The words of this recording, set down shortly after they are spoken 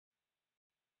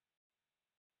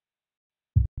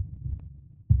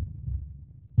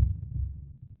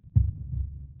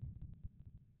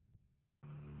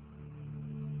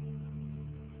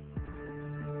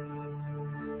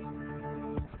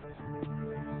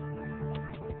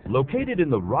Located in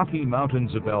the Rocky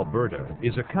Mountains of Alberta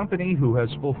is a company who has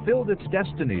fulfilled its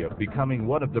destiny of becoming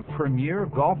one of the premier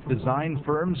golf design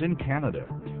firms in Canada.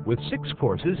 With 6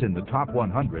 courses in the top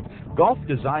 100, Golf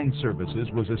Design Services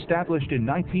was established in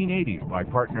 1980 by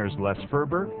partners Les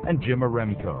Furber and Jim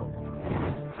Aremco.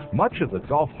 Much of the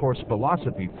golf course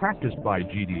philosophy practiced by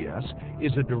GDS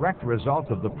is a direct result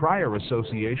of the prior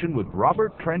association with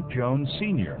Robert Trent Jones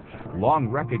Sr., long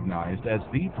recognized as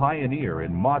the pioneer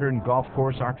in modern golf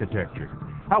course architecture.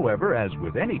 However, as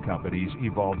with any company's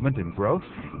evolvement and growth,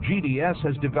 GDS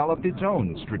has developed its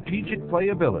own strategic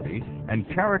playability and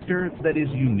character that is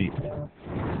unique.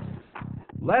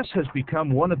 Les has become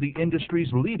one of the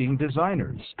industry's leading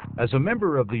designers. As a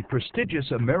member of the prestigious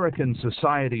American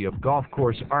Society of Golf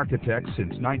Course Architects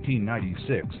since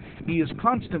 1996, he is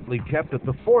constantly kept at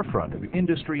the forefront of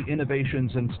industry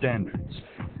innovations and standards.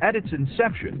 At its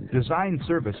inception, design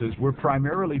services were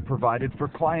primarily provided for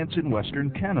clients in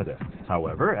Western Canada.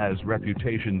 However, as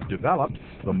reputations developed,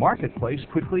 the marketplace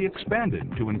quickly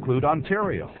expanded to include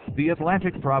Ontario, the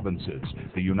Atlantic provinces,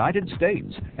 the United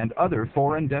States, and other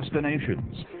foreign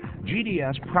destinations.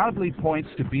 GDS proudly points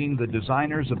to being the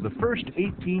designers of the first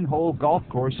 18-hole golf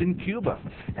course in Cuba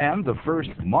and the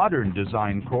first modern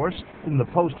design course in the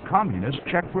post-communist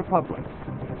Czech Republic.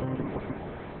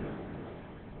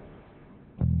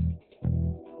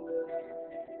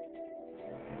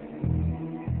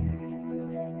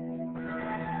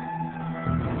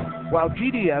 While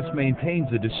GDS maintains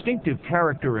a distinctive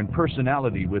character and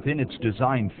personality within its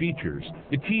design features,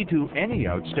 the key to any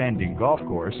outstanding golf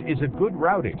course is a good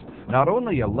routing, not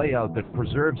only a layout that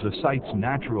preserves a site's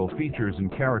natural features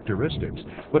and characteristics,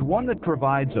 but one that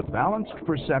provides a balanced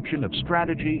perception of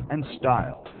strategy and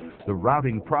style. The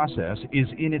routing process is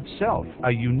in itself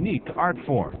a unique art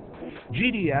form.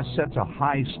 GDS sets a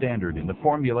high standard in the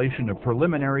formulation of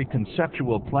preliminary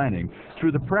conceptual planning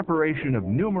through the preparation of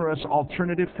numerous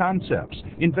alternative concepts,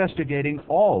 investigating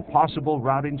all possible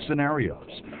routing scenarios.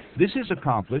 This is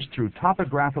accomplished through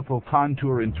topographical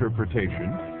contour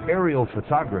interpretation, aerial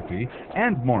photography,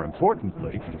 and, more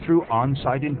importantly, through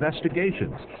on-site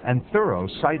investigations and thorough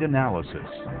site analysis.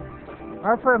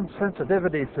 Our firm's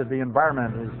sensitivity to the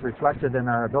environment is reflected in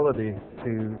our ability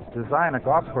to design a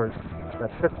golf course that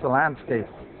fits the landscape,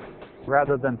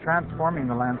 rather than transforming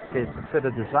the landscape to fit a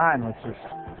design which is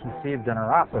conceived in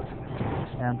our office.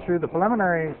 And through the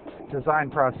preliminary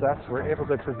design process, we're able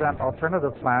to present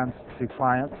alternative plans to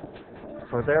clients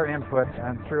for their input,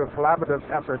 and through a collaborative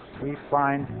effort, we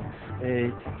find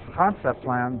a concept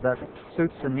plan that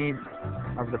suits the needs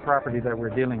of the property that we're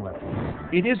dealing with.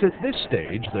 It is at this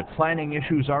stage that planning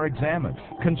issues are examined,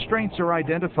 constraints are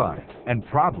identified, and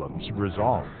problems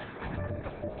resolved.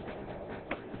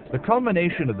 The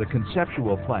culmination of the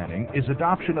conceptual planning is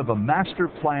adoption of a master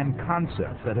plan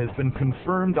concept that has been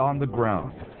confirmed on the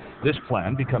ground. This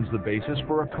plan becomes the basis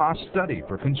for a cost study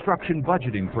for construction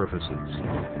budgeting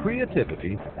purposes.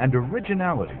 Creativity and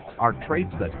originality are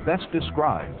traits that best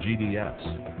describe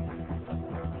GDS.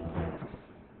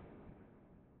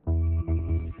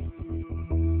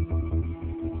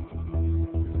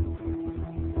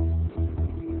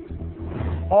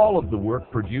 All of the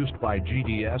work produced by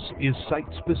GDS is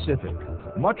site-specific.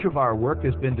 Much of our work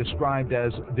has been described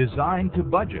as design to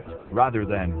budget, rather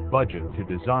than budget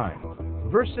to design.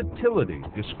 Versatility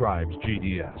describes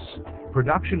GDS.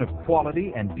 Production of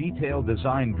quality and detailed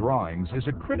design drawings is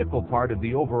a critical part of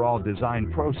the overall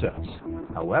design process.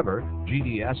 However,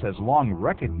 GDS has long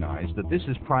recognized that this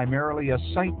is primarily a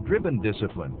site-driven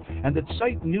discipline, and that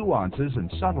site nuances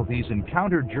and subtleties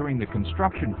encountered during the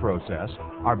construction process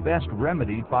are best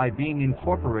remedied by being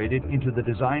incorporated into the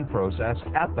design process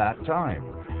at that time.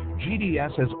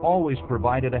 GDS has always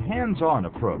provided a hands-on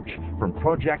approach from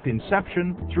project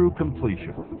inception through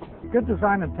completion. Good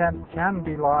design intent can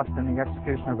be lost in the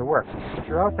execution of the work.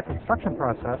 Throughout the construction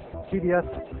process,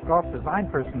 GDS golf design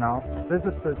personnel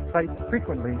visits the site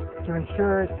frequently to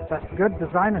ensure that good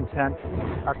design intent,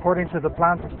 according to the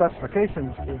plans and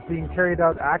specifications, is being carried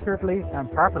out accurately and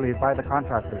properly by the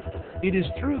contractors. It is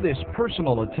through this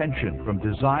personal attention from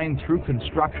design through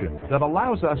construction that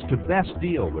allows us to best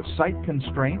deal with site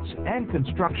constraints and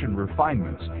construction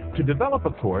refinements to develop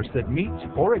a course that meets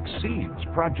or exceeds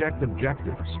project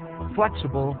objectives.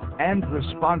 Flexible and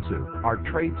responsive are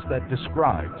traits that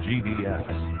describe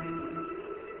GDS.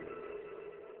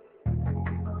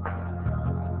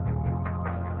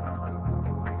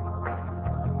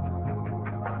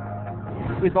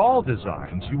 With all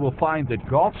designs, you will find that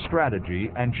golf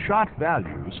strategy and shot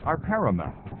values are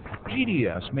paramount.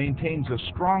 GDS maintains a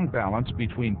strong balance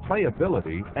between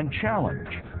playability and challenge.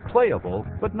 Playable,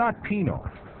 but not penal.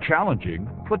 Challenging,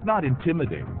 but not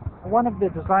intimidating. One of the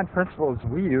design principles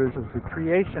we use is the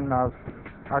creation of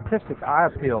artistic eye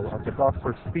appeal of the golf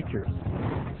course features.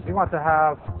 We want to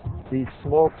have the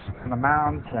slopes and the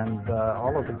mounds and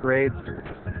all of the grades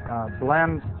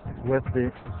blend with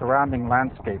the surrounding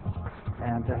landscape,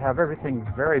 and to have everything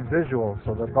very visual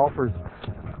so that golfers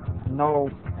know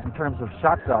in terms of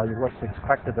shot value what's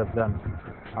expected of them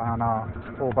on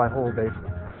a hole-by-hole basis.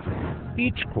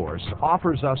 Each course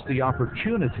offers us the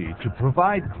opportunity to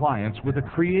provide clients with a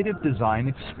creative design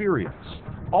experience.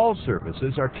 All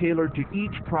services are tailored to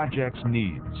each project's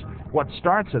needs. What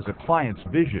starts as a client's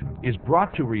vision is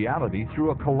brought to reality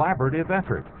through a collaborative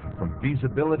effort, from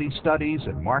feasibility studies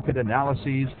and market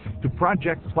analyses to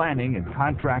project planning and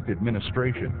contract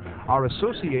administration. Our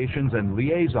associations and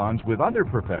liaisons with other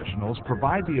professionals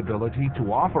provide the ability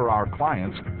to offer our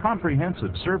clients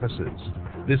comprehensive services.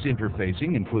 This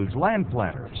interfacing includes land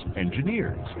planners,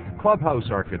 engineers,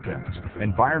 clubhouse architects,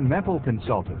 environmental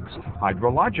consultants,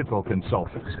 hydrological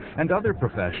consultants, and other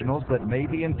professionals that may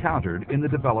be encountered in the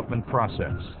development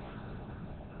process.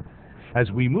 As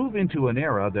we move into an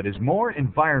era that is more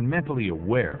environmentally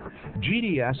aware,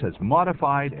 GDS has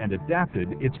modified and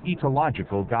adapted its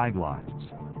ecological guidelines.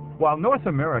 While North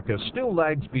America still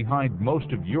lags behind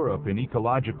most of Europe in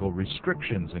ecological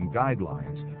restrictions and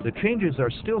guidelines, the changes are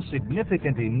still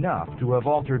significant enough to have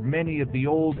altered many of the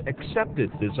old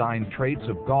accepted design traits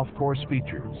of golf course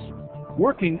features.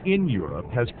 Working in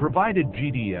Europe has provided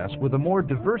GDS with a more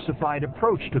diversified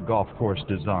approach to golf course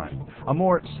design. A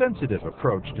more sensitive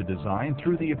approach to design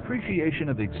through the appreciation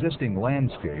of existing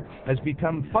landscape has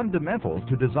become fundamental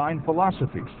to design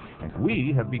philosophy, and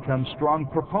we have become strong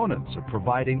proponents of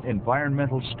providing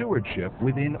environmental stewardship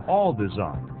within all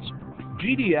designs.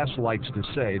 GDS likes to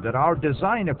say that our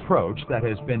design approach that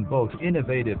has been both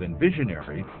innovative and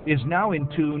visionary is now in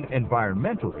tune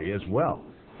environmentally as well.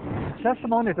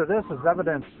 Testimony to this is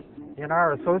evidenced in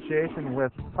our association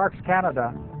with Parks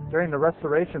Canada during the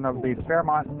restoration of the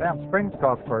Fairmont Banff Springs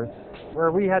Golf Course,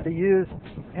 where we had to use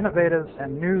innovative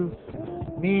and new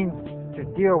means to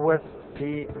deal with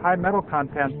the high metal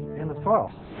content in the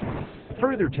soil.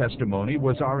 Further testimony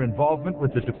was our involvement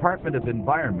with the Department of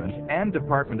Environment and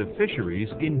Department of Fisheries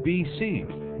in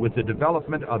BC, with the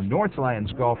development of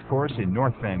Northlands Golf Course in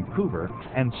North Vancouver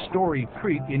and Story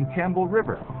Creek in Campbell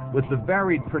River, with the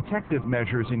varied protective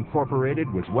measures incorporated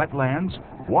with wetlands,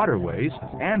 waterways,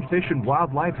 and fish and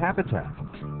wildlife habitat.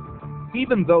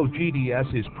 Even though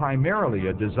GDS is primarily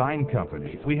a design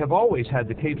company, we have always had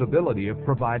the capability of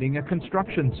providing a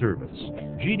construction service.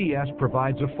 GDS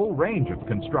provides a full range of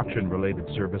construction-related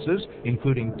services,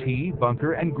 including tee,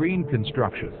 bunker, and green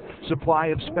construction, supply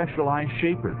of specialized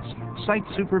shapers, site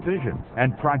supervision,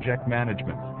 and project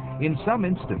management. In some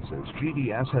instances,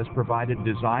 GDS has provided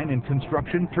design and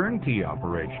construction turnkey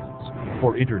operations.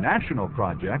 For international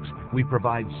projects, we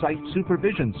provide site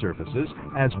supervision services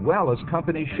as well as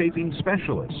company shaping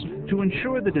specialists to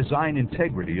ensure the design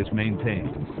integrity is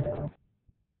maintained.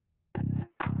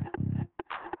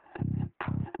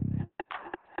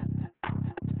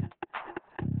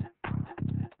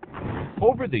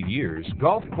 Over the years,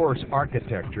 golf course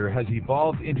architecture has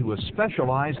evolved into a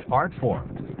specialized art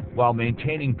form. While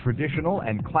maintaining traditional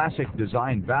and classic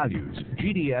design values,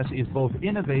 GDS is both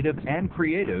innovative and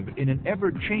creative in an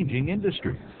ever-changing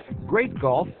industry. Great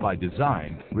golf by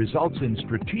design results in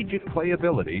strategic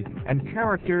playability and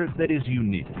character that is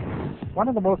unique. One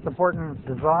of the most important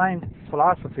design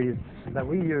philosophies that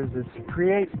we use is to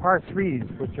create par threes,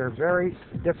 which are very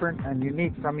different and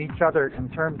unique from each other in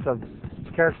terms of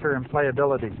character and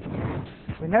playability.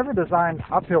 We never designed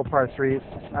uphill par threes,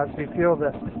 as we feel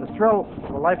that the thrill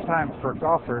of a lifetime for a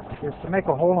golfer is to make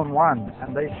a hole-in-one,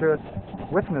 and they should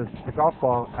witness the golf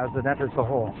ball as it enters the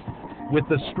hole. With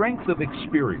the strength of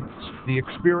experience, the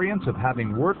experience of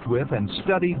having worked with and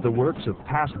studied the works of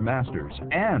past masters,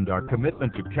 and our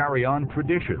commitment to carry on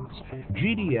traditions,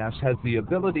 GDS has the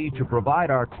ability to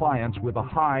provide our clients with a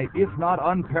high, if not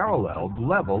unparalleled,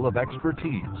 level of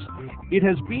expertise. It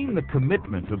has been the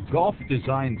commitment of Golf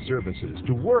Design Services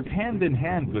to work hand in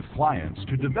hand with clients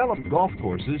to develop golf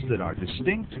courses that are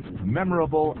distinct,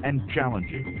 memorable, and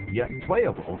challenging, yet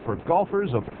playable for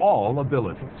golfers of all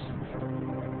abilities.